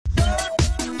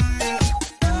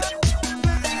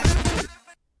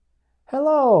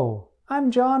Hello,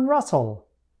 I'm John Russell.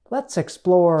 Let's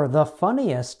explore the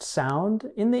funniest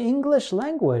sound in the English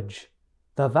language,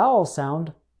 the vowel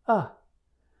sound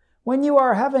When you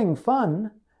are having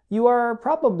fun, you are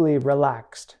probably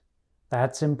relaxed.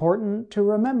 That's important to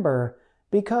remember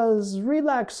because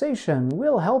relaxation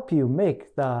will help you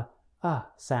make the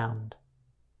sound.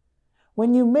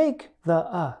 When you make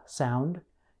the sound,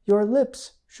 your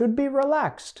lips should be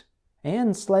relaxed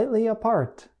and slightly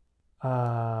apart.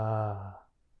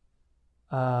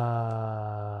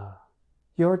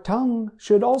 Your tongue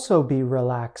should also be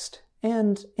relaxed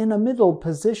and in a middle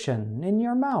position in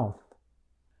your mouth.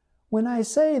 When I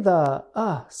say the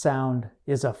sound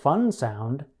is a fun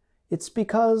sound, it's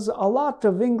because a lot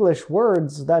of English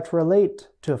words that relate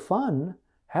to fun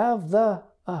have the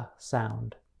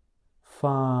sound.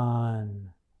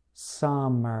 Fun,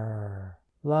 summer,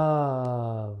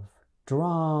 love,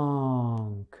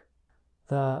 drunk.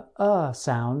 The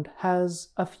sound has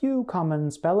a few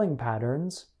common spelling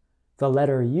patterns. The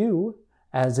letter U,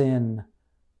 as in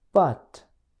but,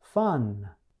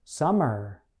 fun,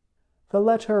 summer. The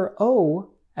letter O,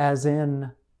 as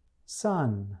in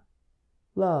sun,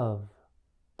 love,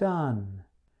 done.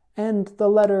 And the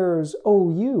letters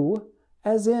OU,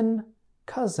 as in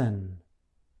cousin,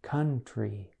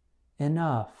 country,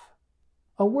 enough.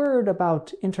 A word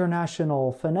about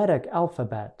International Phonetic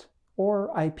Alphabet, or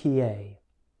IPA.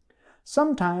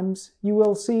 Sometimes you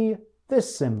will see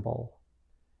this symbol,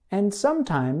 and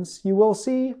sometimes you will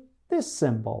see this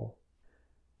symbol.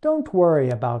 Don't worry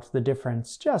about the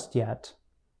difference just yet.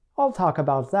 I'll talk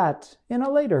about that in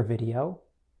a later video.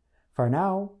 For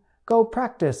now, go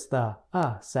practice the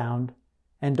sound,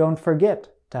 and don't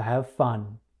forget to have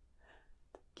fun.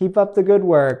 Keep up the good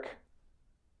work.